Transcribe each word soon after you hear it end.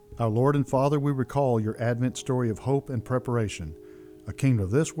Our Lord and Father, we recall your Advent story of hope and preparation, a kingdom of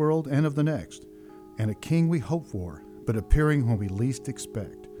this world and of the next, and a king we hope for, but appearing when we least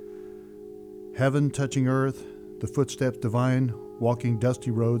expect. Heaven touching earth, the footsteps divine, walking dusty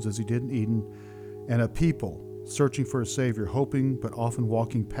roads as he did in Eden, and a people searching for a Savior, hoping but often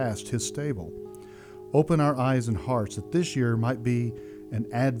walking past his stable. Open our eyes and hearts that this year might be an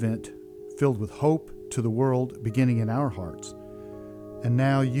Advent filled with hope to the world beginning in our hearts. And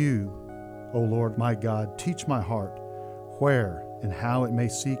now you, O Lord my God, teach my heart where and how it may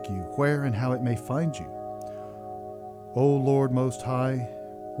seek you, where and how it may find you. O Lord Most High,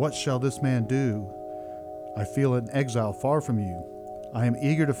 what shall this man do? I feel an exile far from you. I am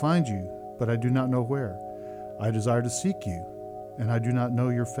eager to find you, but I do not know where. I desire to seek you, and I do not know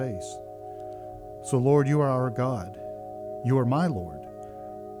your face. So, Lord, you are our God. You are my Lord,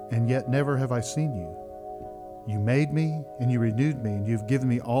 and yet never have I seen you. You made me, and you renewed me, and you've given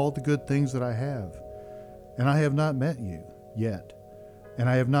me all the good things that I have. And I have not met you yet, and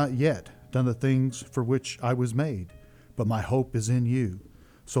I have not yet done the things for which I was made, but my hope is in you.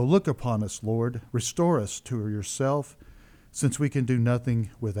 So look upon us, Lord. Restore us to yourself, since we can do nothing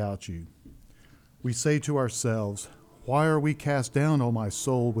without you. We say to ourselves, why are we cast down, O my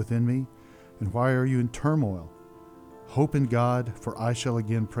soul, within me? And why are you in turmoil? Hope in God, for I shall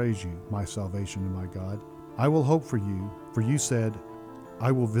again praise you, my salvation and my God. I will hope for you said, I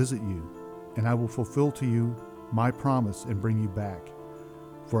will visit you, and I will fulfill to you my promise and bring you back.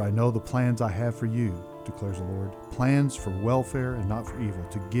 For I know the plans I have for you, declares the Lord, plans for welfare and not for evil,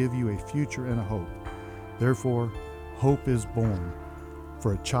 to give you a future and a hope. Therefore, hope is born.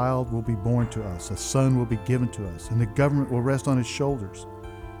 For a child will be born to us, a son will be given to us, and the government will rest on his shoulders,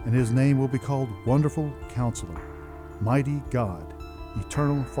 and his name will be called Wonderful Counselor, Mighty God,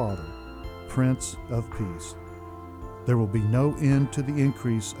 Eternal Father, Prince of Peace. There will be no end to the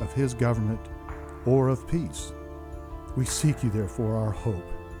increase of his government or of peace. We seek you, therefore, our hope.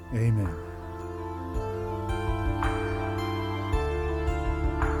 Amen.